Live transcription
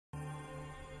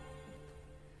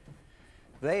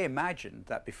They imagined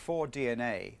that before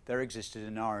DNA there existed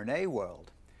an RNA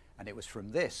world, and it was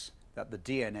from this that the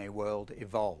DNA world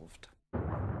evolved.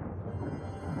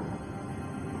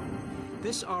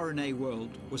 This RNA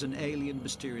world was an alien,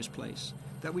 mysterious place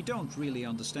that we don't really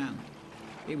understand.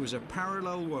 It was a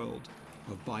parallel world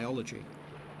of biology.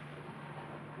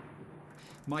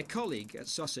 My colleague at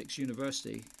Sussex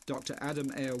University, Dr.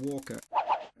 Adam Eyre Walker,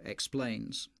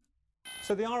 explains.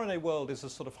 So the RNA world is a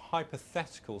sort of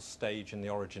hypothetical stage in the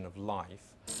origin of life.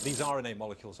 These RNA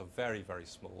molecules are very, very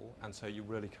small, and so you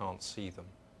really can't see them.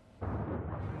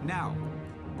 Now,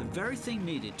 the very thing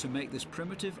needed to make this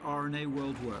primitive RNA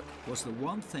world work was the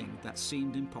one thing that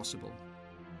seemed impossible.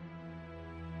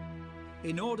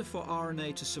 In order for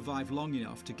RNA to survive long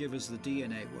enough to give us the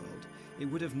DNA world, it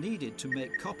would have needed to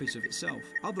make copies of itself,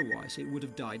 otherwise it would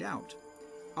have died out.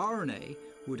 RNA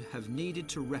would have needed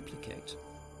to replicate.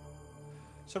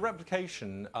 So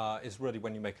replication is really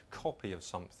when you make a copy of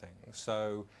something.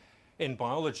 So in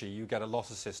biology, you get a lot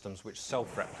of systems which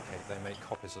self-replicate. They make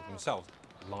copies of themselves.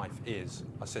 Life is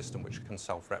a system which can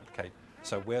self-replicate.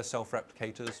 So we're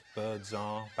self-replicators, birds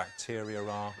are, bacteria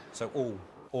are, so all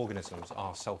organisms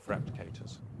are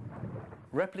self-replicators.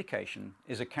 Replication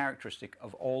is a characteristic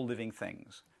of all living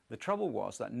things. The trouble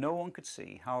was that no one could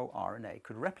see how RNA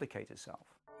could replicate itself.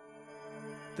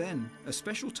 Then, a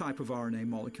special type of RNA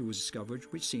molecule was discovered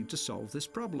which seemed to solve this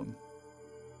problem.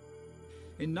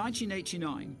 In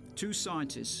 1989, two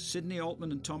scientists, Sidney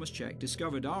Altman and Thomas Cech,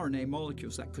 discovered RNA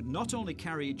molecules that could not only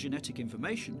carry genetic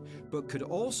information, but could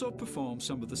also perform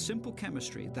some of the simple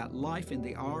chemistry that life in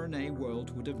the RNA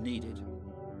world would have needed.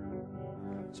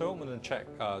 So Altman and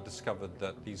Cech discovered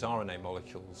that these RNA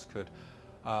molecules could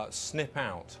snip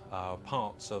out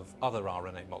parts of other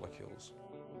RNA molecules.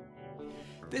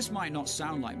 This might not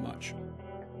sound like much,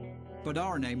 but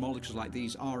RNA molecules like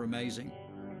these are amazing.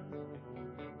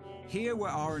 Here were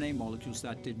RNA molecules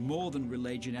that did more than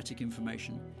relay genetic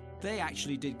information. They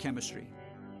actually did chemistry.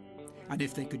 And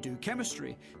if they could do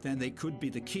chemistry, then they could be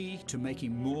the key to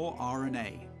making more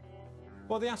RNA.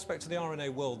 Well, the aspect of the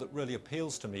RNA world that really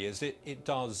appeals to me is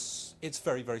it's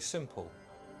very, very simple.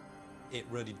 It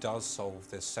really does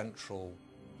solve this central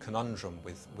conundrum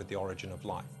with the origin of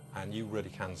life. And you really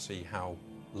can see how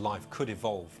life could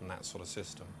evolve from that sort of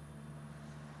system.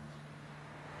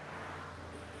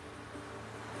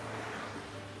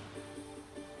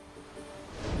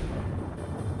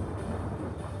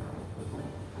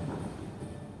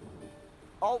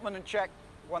 Altman and Cech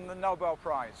won the Nobel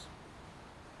Prize.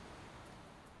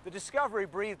 The discovery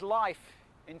breathed life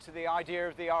into the idea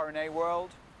of the RNA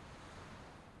world.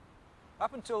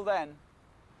 Up until then,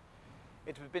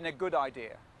 it had been a good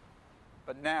idea,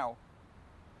 but now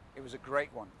it was a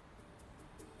great one.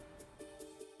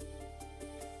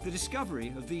 The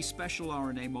discovery of these special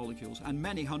RNA molecules, and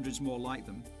many hundreds more like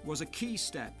them, was a key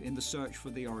step in the search for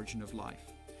the origin of life.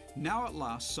 Now at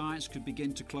last, science could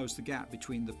begin to close the gap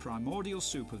between the primordial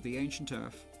soup of the ancient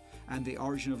Earth and the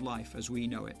origin of life as we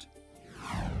know it.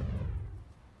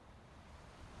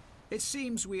 It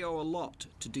seems we owe a lot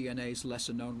to DNA's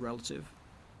lesser-known relative.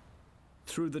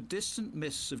 Through the distant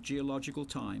mists of geological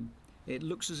time, it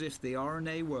looks as if the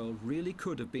RNA world really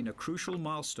could have been a crucial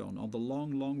milestone on the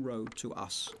long, long road to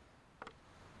us.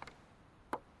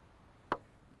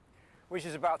 Which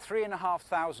is about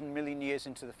 3,500 million years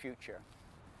into the future.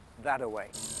 That away.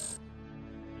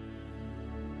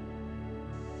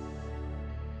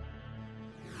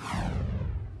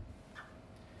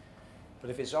 But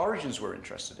if its origins we're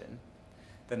interested in,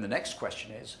 then the next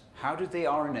question is, how did the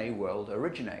RNA world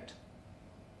originate?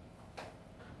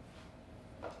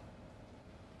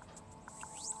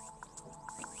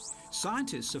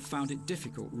 Scientists have found it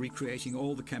difficult recreating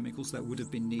all the chemicals that would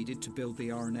have been needed to build the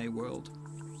RNA world.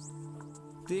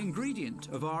 The ingredient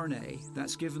of RNA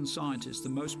that's given scientists the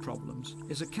most problems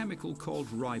is a chemical called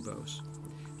ribose.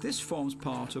 This forms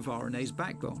part of RNA's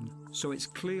backbone, so it's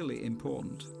clearly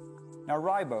important. Now,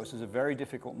 ribose is a very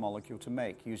difficult molecule to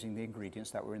make using the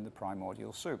ingredients that were in the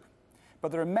primordial soup.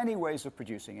 But there are many ways of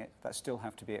producing it that still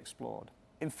have to be explored.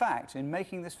 In fact, in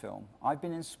making this film, I've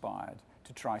been inspired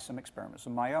to try some experiments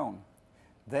of my own.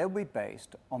 They'll be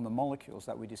based on the molecules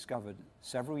that we discovered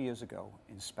several years ago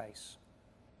in space.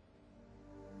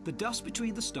 The dust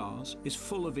between the stars is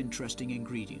full of interesting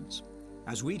ingredients,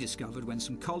 as we discovered when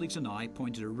some colleagues and I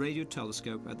pointed a radio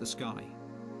telescope at the sky.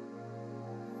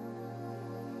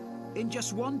 In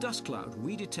just one dust cloud,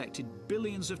 we detected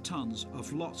billions of tons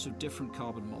of lots of different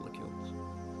carbon molecules.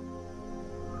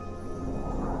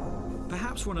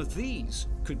 Perhaps one of these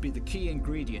could be the key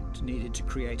ingredient needed to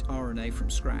create RNA from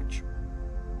scratch.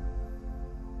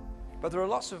 But there are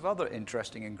lots of other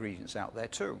interesting ingredients out there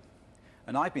too.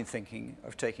 And I've been thinking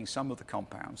of taking some of the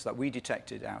compounds that we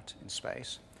detected out in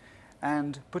space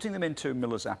and putting them into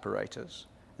Miller's apparatus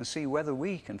and see whether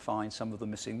we can find some of the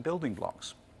missing building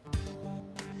blocks.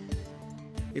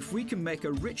 If we can make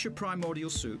a richer primordial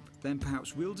soup, then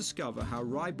perhaps we'll discover how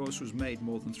ribose was made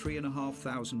more than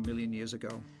 3,500 million years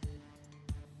ago.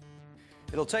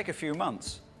 It'll take a few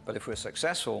months, but if we're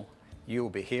successful, you'll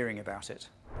be hearing about it.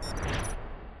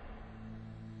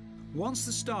 Once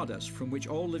the stardust from which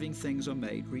all living things are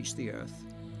made reached the Earth,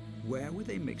 where were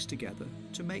they mixed together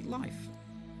to make life?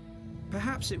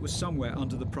 Perhaps it was somewhere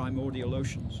under the primordial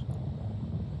oceans.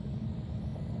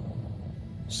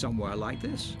 Somewhere like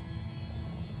this.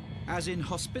 As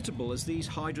inhospitable as these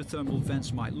hydrothermal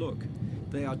vents might look,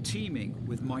 they are teeming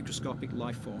with microscopic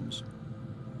life forms.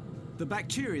 The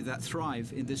bacteria that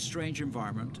thrive in this strange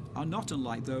environment are not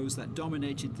unlike those that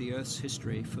dominated the Earth's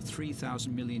history for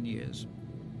 3,000 million years.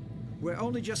 We're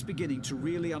only just beginning to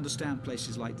really understand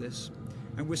places like this,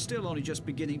 and we're still only just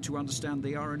beginning to understand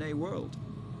the RNA world.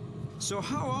 So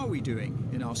how are we doing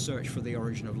in our search for the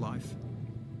origin of life?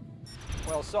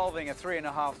 Well, solving a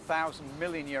 3,500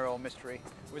 million year old mystery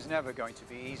was never going to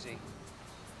be easy.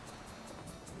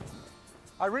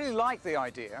 I really like the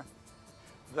idea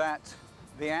that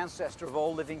the ancestor of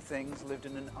all living things lived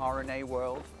in an RNA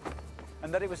world,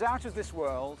 and that it was out of this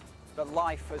world that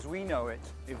life as we know it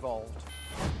evolved.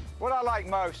 What I like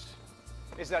most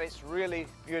is that it's really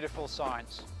beautiful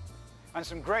science, and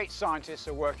some great scientists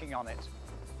are working on it.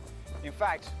 In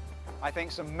fact, I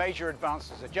think some major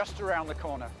advances are just around the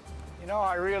corner. You know,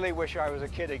 I really wish I was a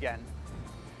kid again,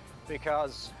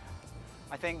 because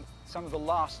I think some of the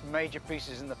last major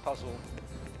pieces in the puzzle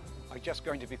are just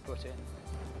going to be put in.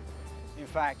 In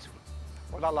fact,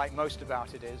 what I like most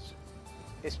about it is,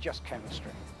 it's just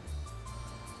chemistry.